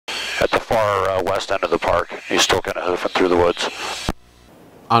at the far west end of the park. He's still kind of hoofing through the woods.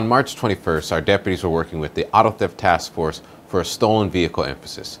 On March 21st, our deputies were working with the Auto Theft Task Force for a stolen vehicle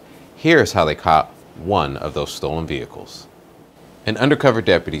emphasis. Here's how they caught one of those stolen vehicles. An undercover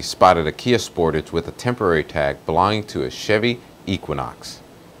deputy spotted a Kia Sportage with a temporary tag belonging to a Chevy Equinox.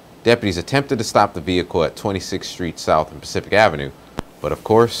 Deputies attempted to stop the vehicle at 26th Street South and Pacific Avenue, but of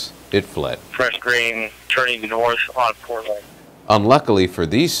course, it fled. Fresh green, turning north on Portland. Unluckily for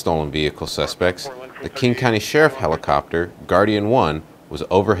these stolen vehicle suspects, the King County Sheriff helicopter, Guardian 1, was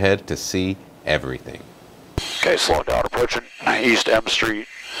overhead to see everything. Okay, slowing down, approaching East M Street.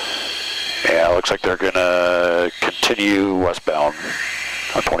 Yeah, looks like they're gonna continue westbound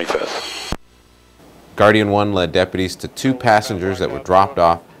on 25th. Guardian 1 led deputies to two passengers that were dropped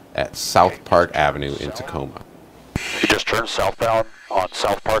off at South Park Avenue in Tacoma. He just turned southbound on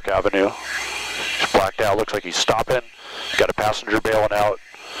South Park Avenue. He's blacked out, looks like he's stopping. Got a passenger bailing out.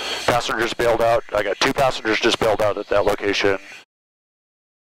 Passengers bailed out. I got two passengers just bailed out at that location.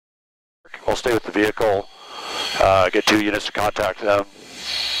 We'll stay with the vehicle, get 2 units to contact them.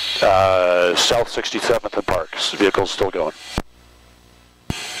 South 67th and Park. The vehicle's still going.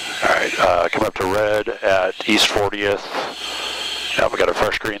 Alright, come up to red at East 40th. Now we got a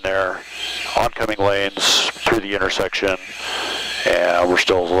fresh green there. Oncoming lanes through the intersection. And we're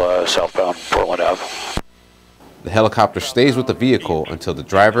still southbound Portland Ave. The helicopter stays with the vehicle until the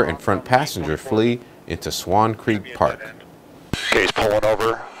driver and front passenger flee into Swan Creek Park. Okay, he's pulling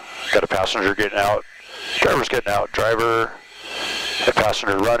over. Got a passenger getting out. Driver's getting out. Driver and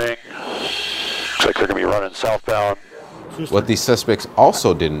passenger running. Looks like they're going to be running southbound. What these suspects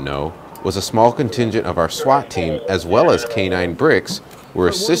also didn't know was a small contingent of our SWAT team, as well as K9 Brix, were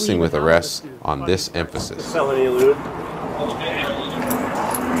assisting with arrests on this emphasis. Felony elude.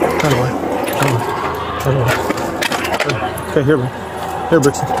 Okay, here, man. Here,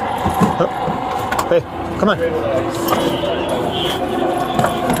 Brix. Oh. Hey, come on.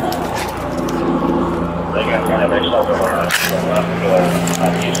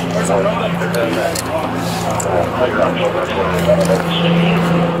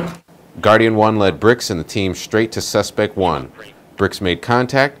 Guardian 1 led Brix and the team straight to Suspect 1. Brix made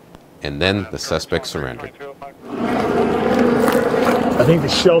contact, and then the suspect surrendered. I think the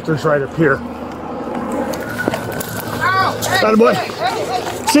shelter's right up here. Atta boy.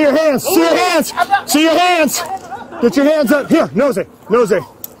 See your hands, see your hands, see your hands. Get your hands up. Here, nosy, nosy,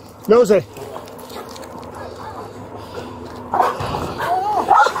 nosy.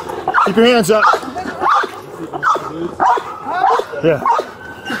 Keep your hands up. Yeah.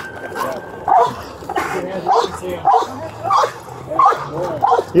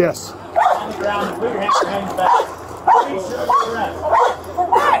 Yes. On the ground, put your hands back.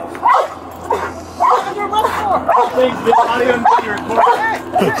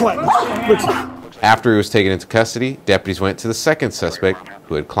 After he was taken into custody, deputies went to the second suspect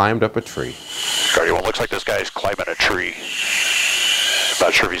who had climbed up a tree. Guardian 1, looks like this guy's climbing a tree.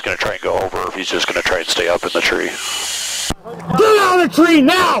 Not sure if he's going to try and go over or if he's just going to try and stay up in the tree. Get out of the tree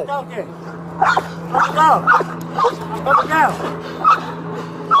now! Okay. Let's go. Let's go.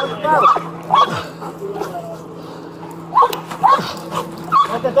 Let's go.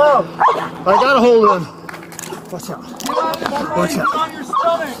 Let it go. I got a hold of him. Watch out. Watch out. On your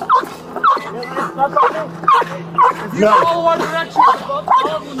stomach. If you follow our directions, the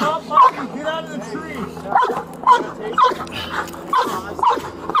dog will not bite you. Get out of the tree.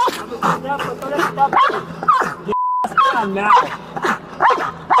 Get down now.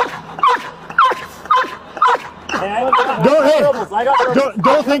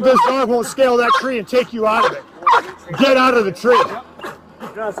 Don't think this dog won't scale that tree and take you out of it. Get out of the tree.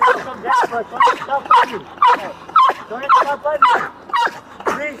 The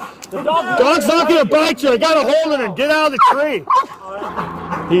dog's not going to bite you. I got a hold of him. Get out of the tree.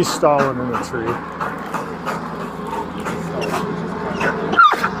 He's stalling in the tree.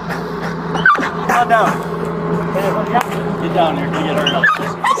 Calm down. Get down there. You're going to get hurt.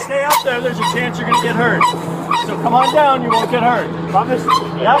 Stay up there. There's a chance you're going to get hurt. So come on down. You won't get hurt. Promise?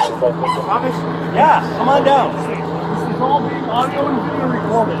 Yeah? Promise? Yeah. Come on down. This is all being audio and video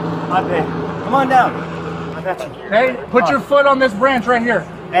recorded. Come on down. I got you. Hey, put your foot on this branch right here.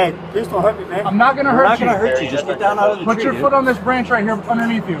 Hey, please don't hurt me, man. I'm not going to hurt you. I'm not going to hurt you. Just get down out of the tree. Put your foot on this branch right here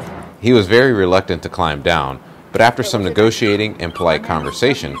underneath you. He was very reluctant to climb down, but after some negotiating and polite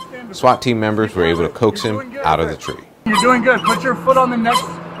conversation, SWAT team members were able to coax him out of the tree. You're doing good. Put your foot on the next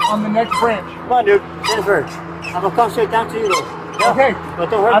branch. Come on, dude. Get first. I'm going to come straight down to you, though. Yeah. Okay. But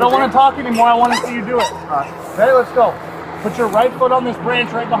don't hurt I don't me, want to talk anymore. I want to see you do it. All right. Okay, let's go. Put your right foot on this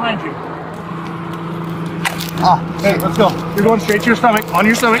branch right behind you. Hey, let's go. You're going straight to your stomach. On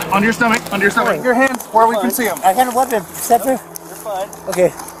your stomach. On your stomach. On your stomach. Your hands where we can see them. I got no weapon, Stepper. You're fine. Okay.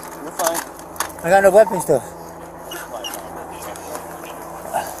 You're fine. I got no weapons though.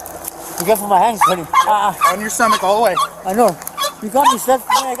 You got for my hands, buddy. On your stomach all the way. I know. You got me, Steph.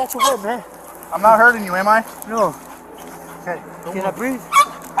 Man, I got your word, man. I'm not hurting you, am I? No. Okay. Can I breathe?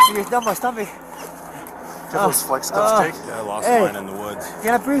 It's down my stomach. Get those flex cuffs, Jake. Yeah, I lost Hey. mine in the woods.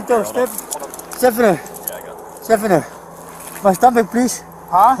 Can I breathe though, Steph? Stephanie. Yeah, I got this. Stephanie. My stomach, please.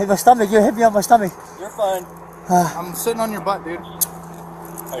 Huh? Hey, my stomach. You hit me on my stomach. You're fine. I'm sitting on your butt, dude. I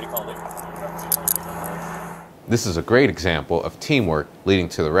already called it. This is a great example of teamwork leading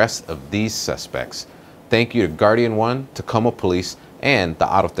to the rest of these suspects. Thank you to Guardian 1, Tacoma Police, and the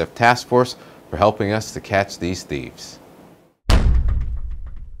Auto Theft Task Force for helping us to catch these thieves.